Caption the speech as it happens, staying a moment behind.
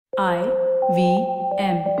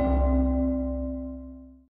IVM.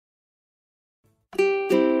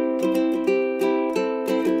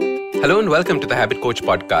 Hello and welcome to the Habit Coach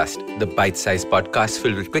Podcast, the bite-sized podcast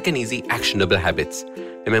filled with quick and easy, actionable habits.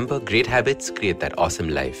 Remember, great habits create that awesome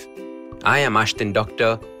life. I am Ashton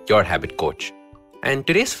Doctor, your habit coach. And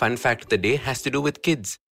today's fun fact of the day has to do with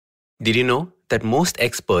kids. Did you know that most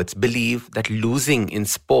experts believe that losing in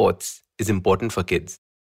sports is important for kids?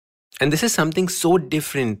 And this is something so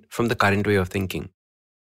different from the current way of thinking.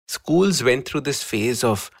 Schools went through this phase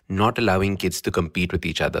of not allowing kids to compete with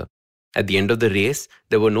each other. At the end of the race,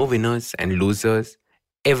 there were no winners and losers.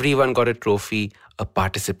 Everyone got a trophy, a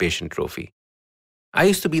participation trophy. I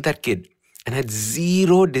used to be that kid and had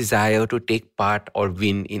zero desire to take part or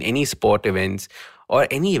win in any sport events or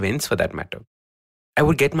any events for that matter. I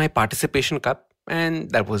would get my participation cup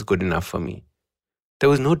and that was good enough for me. There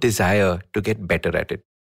was no desire to get better at it.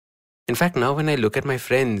 In fact, now when I look at my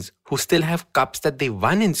friends who still have cups that they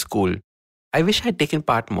won in school, I wish I'd taken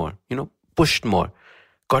part more, pushed more,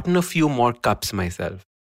 gotten a few more cups myself.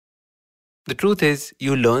 The truth is,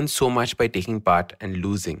 you learn so much by taking part and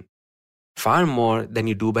losing, far more than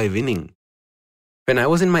you do by winning. When I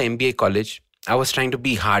was in my MBA college, I was trying to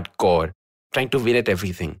be hardcore, trying to win at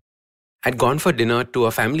everything. I'd gone for dinner to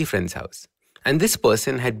a family friend's house, and this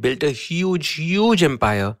person had built a huge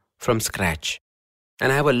empire from scratch.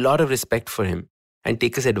 And I have a lot of respect for him and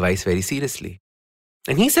take his advice very seriously.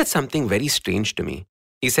 And he said something very strange to me.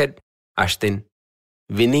 He said, Ashton,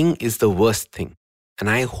 winning is the worst thing. And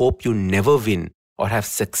I hope you never win or have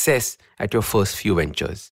success at your first few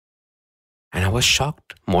ventures. And I was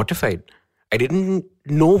shocked, mortified. I didn't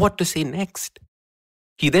know what to say next.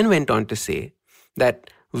 He then went on to say that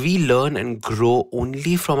we learn and grow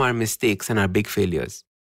only from our mistakes and our big failures.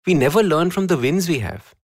 We never learn from the wins we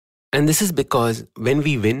have. And this is because when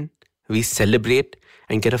we win, we celebrate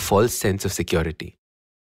and get a false sense of security.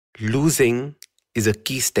 Losing is a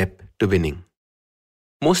key step to winning.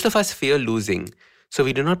 Most of us fear losing, so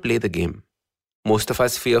we do not play the game. Most of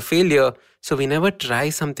us fear failure, so we never try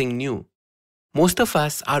something new. Most of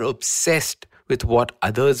us are obsessed with what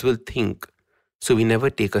others will think, so we never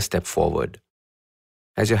take a step forward.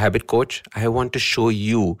 As your habit coach, I want to show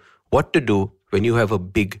you what to do when you have a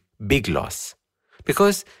big loss.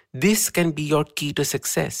 Because this can be your key to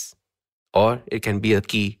success, or it can be a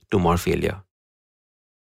key to more failure.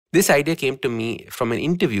 This idea came to me from an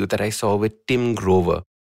interview that I saw with Tim Grover.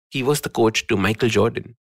 He was the coach to Michael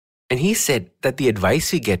Jordan. And he said that the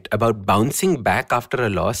advice we get about bouncing back after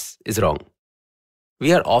a loss is wrong.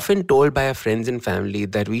 We are often told by our friends and family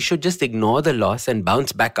that we should just ignore the loss and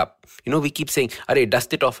bounce back up. We keep saying, "Arey,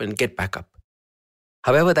 dust it off and get back up."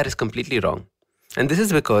 However, that is completely wrong. And this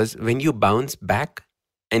is because when you bounce back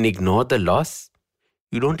and ignore the loss,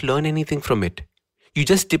 you don't learn anything from it. You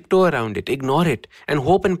just tiptoe around it, ignore it, and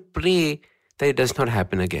hope and pray that it does not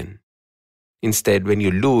happen again. Instead, when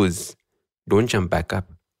you lose, don't jump back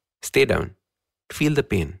up. Stay down. Feel the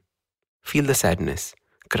pain. Feel the sadness.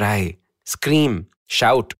 Cry. Scream.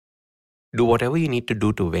 Shout. Do whatever you need to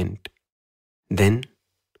do to vent. Then,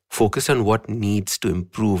 focus on what needs to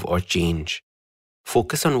improve or change.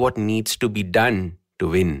 Focus on what needs to be done to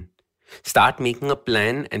win. Start making a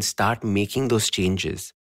plan and start making those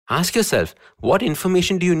changes. Ask yourself, what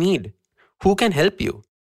information do you need? Who can help you?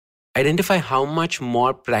 Identify how much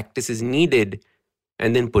more practice is needed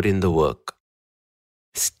and then put in the work.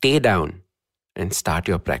 Stay down and start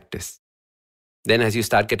your practice. Then as you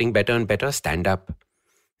start getting better and better, stand up.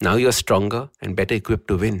 Now you're stronger and better equipped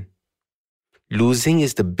to win. Losing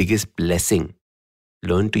is the biggest blessing.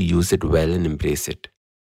 Learn to use it well and embrace it.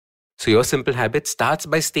 So your simple habit starts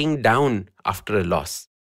by staying down after a loss.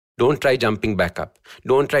 Don't try jumping back up.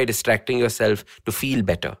 Don't try distracting yourself to feel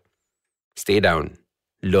better. Stay down.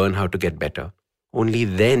 Learn how to get better. Only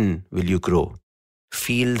then will you grow.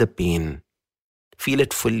 Feel the pain. Feel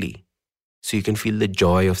it fully so you can feel the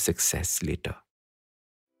joy of success later.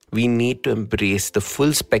 We need to embrace the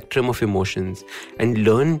full spectrum of emotions and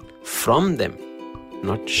learn from them,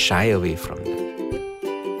 not shy away from them.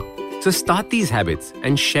 So start these habits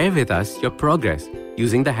and share with us your progress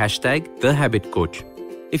using the hashtag #TheHabitCoach.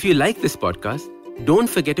 If you like this podcast, don't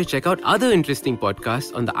forget to check out other interesting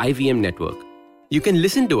podcasts on the IVM network. You can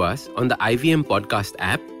listen to us on the IVM Podcast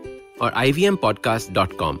app or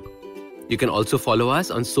ivmpodcast.com. You can also follow us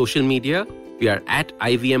on social media. We are at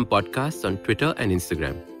IVM Podcasts on Twitter and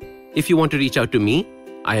Instagram. If you want to reach out to me,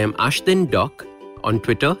 I am Ashton Doc on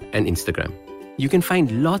Twitter and Instagram. You can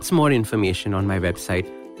find lots more information on my website,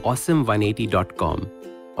 awesome180.com,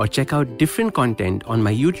 or check out different content on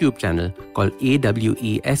my YouTube channel called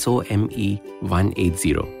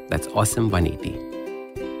AWESOME180. That's Awesome 180.